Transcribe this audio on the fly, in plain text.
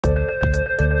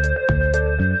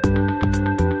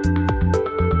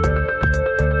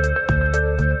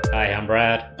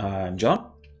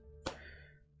John.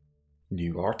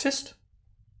 New artist.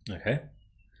 Okay.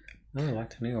 I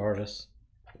like the new artist.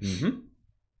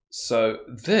 So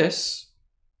this,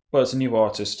 well, it's a new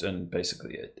artist and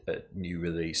basically a new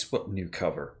release. Well, new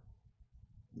cover.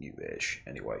 New-ish,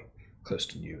 anyway. Close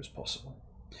to new as possible.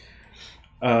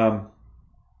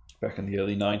 Back in the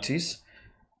early 90s,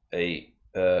 a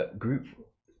group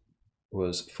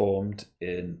was formed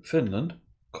in Finland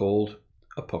called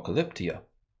Apocalyptica.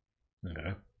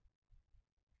 Okay.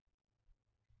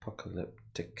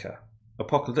 Apocalyptica.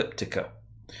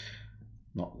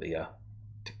 Not the...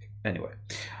 Anyway.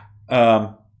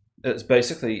 It's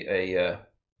basically a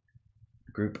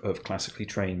group of classically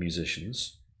trained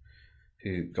musicians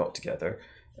who got together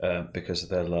because of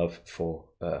their love for,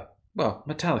 well,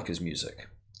 Metallica's music.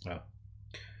 Oh.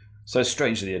 So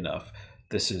strangely enough,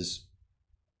 this is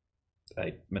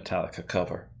a Metallica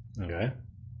cover. Okay.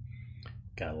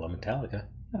 Gotta love Metallica.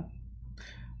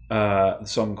 The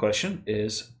song in question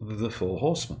is The Four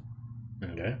Horsemen.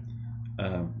 Okay.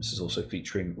 This is also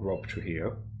featuring Rob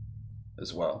Trujillo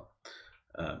as well.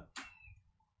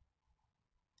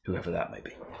 Whoever that may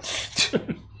be.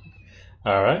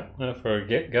 All right. Well, before we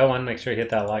get going, make sure you hit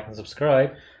that like and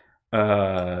subscribe.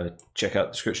 Check out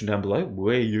the description down below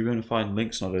where you're going to find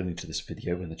links not only to this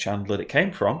video and the channel that it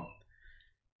came from.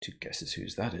 2 guesses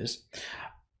whose that is.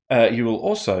 You will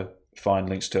also find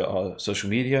links to our social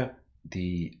media,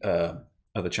 the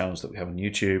other channels that we have on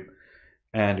YouTube,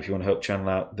 and if you want to help channel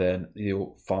out, then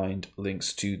you'll find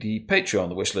links to the Patreon,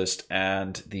 the wishlist,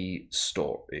 and the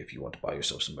store if you want to buy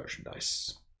yourself some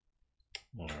merchandise.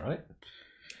 All right.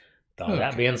 All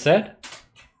that being said,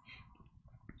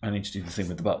 I need to do the thing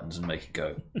with the buttons and make it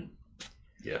go.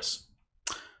 Yes.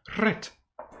 Right.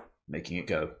 Making it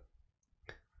go.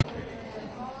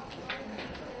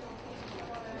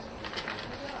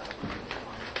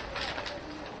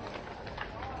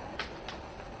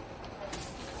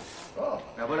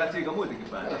 Lavorazione molto che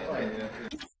fare.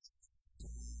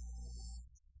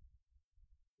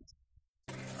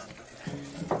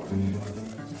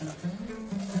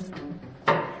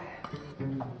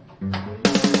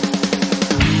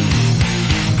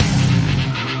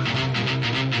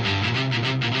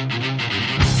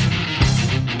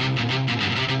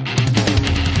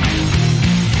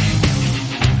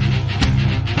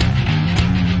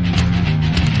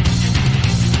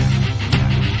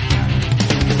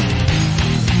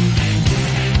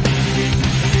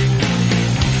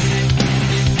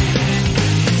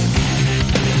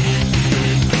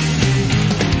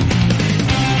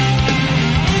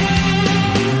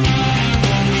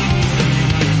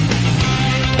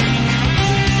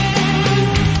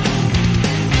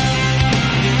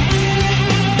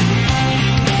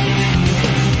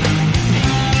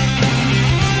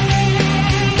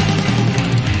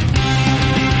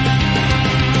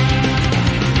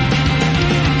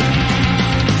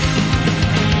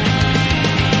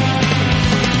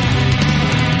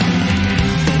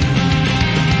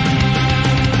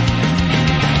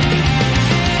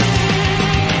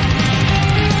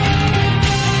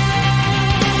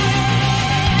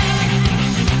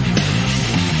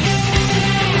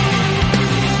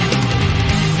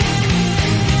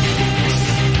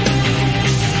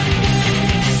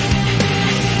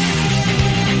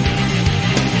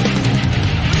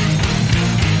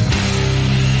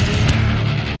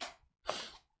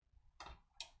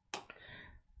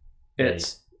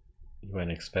 You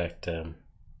wouldn't expect them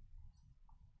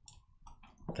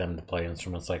to play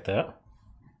instruments like that.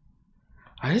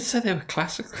 I didn't say they were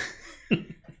classical.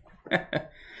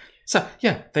 So,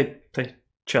 yeah, they play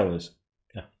cellos.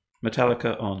 Yeah.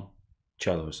 Metallica on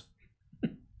cellos.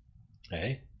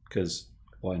 Hey? Because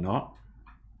why not?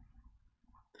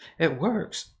 It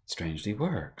works. Strangely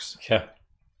works. Yeah.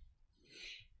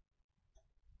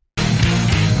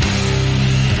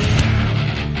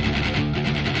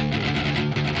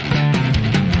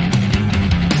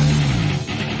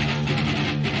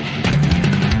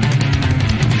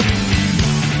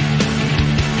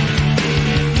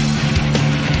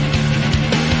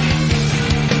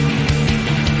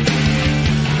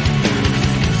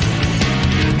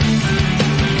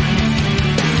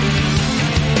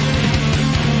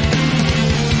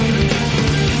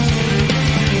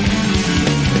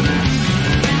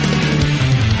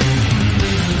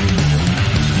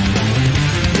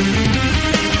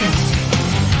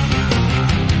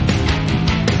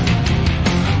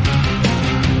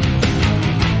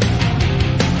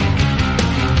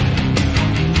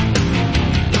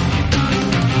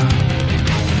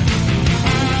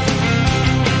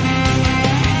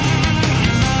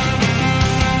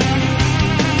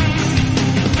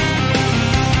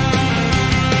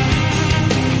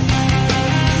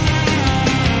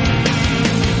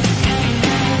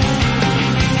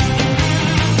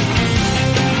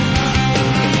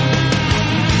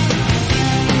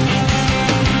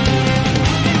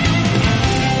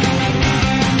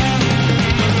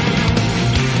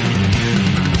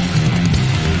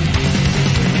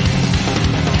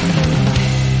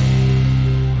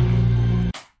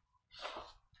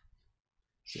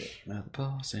 Now the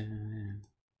boss in.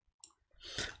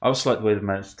 I also like the way they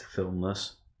managed to film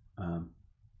this.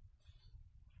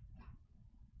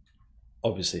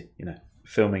 Obviously, you know,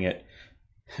 filming it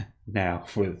now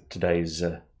with today's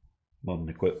modern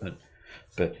equipment,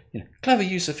 but you know, clever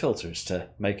use of filters to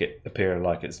make it appear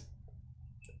like it's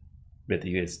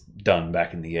really is done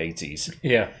back in the 80s.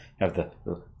 Yeah. You have the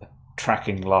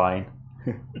tracking line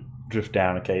drift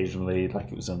down occasionally, like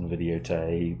it was on the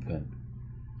videotape, and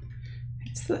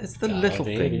it's the little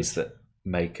things that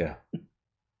make a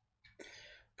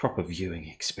proper viewing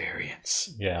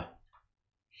experience. Yeah.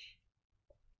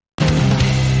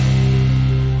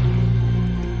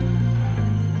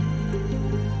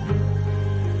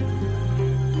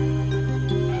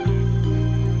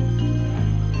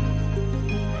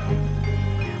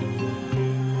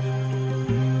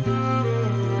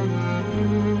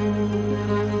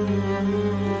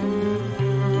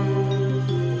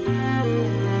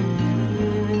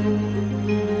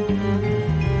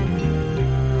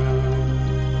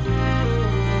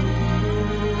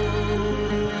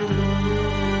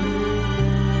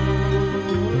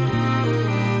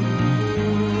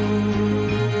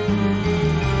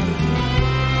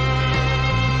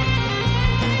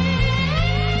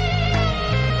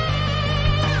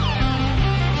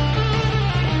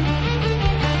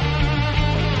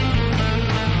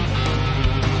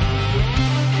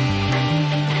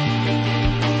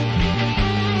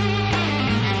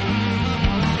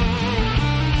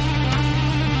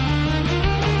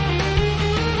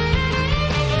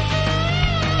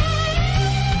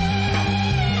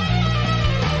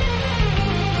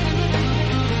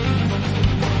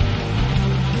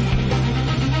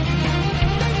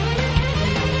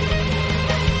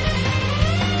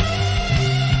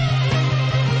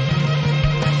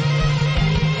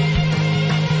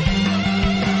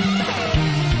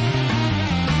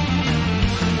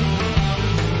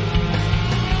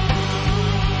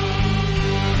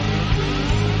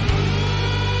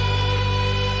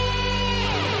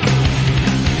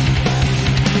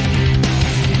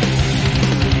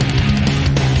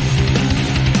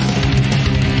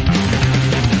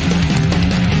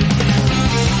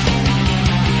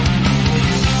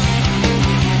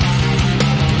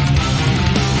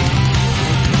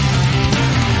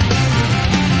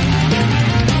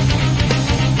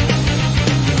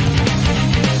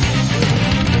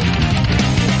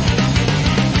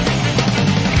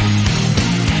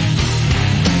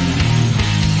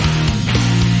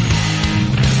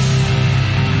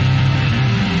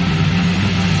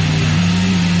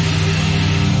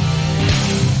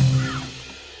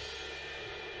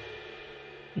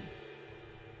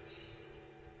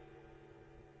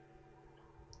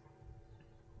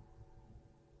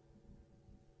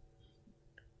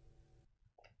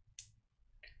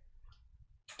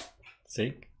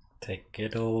 See, take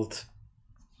good old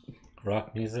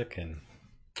rock music and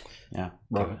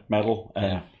rock metal,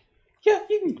 and yeah,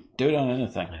 you can do it on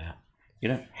anything. yeah, You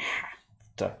don't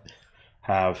have to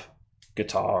have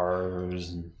guitars,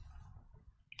 and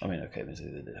I mean, okay, they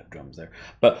did have drums there,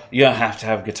 but you don't have to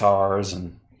have guitars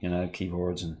and, you know,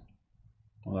 keyboards and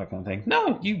all that kind of thing.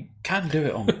 No, you can do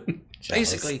it on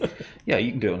basically, yeah,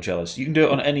 you can do it on cellos. You can do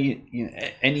it on any, you know,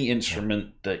 any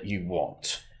instrument that you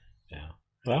want. yeah.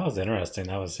 Well, that was interesting.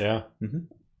 That was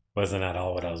wasn't at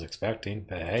all what I was expecting,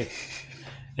 but hey,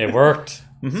 it worked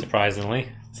surprisingly.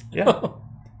 Yeah.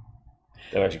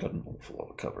 They've actually got an awful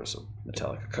lot of covers, of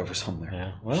Metallica covers on there.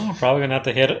 Yeah. Well, I'm probably gonna have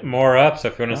to hit more up. So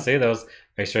if you want to see those,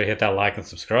 make sure you hit that like and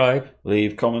subscribe.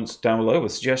 Leave comments down below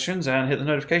with suggestions and hit the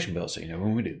notification bell so you know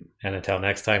when we do. And until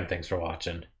next time, thanks for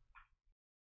watching.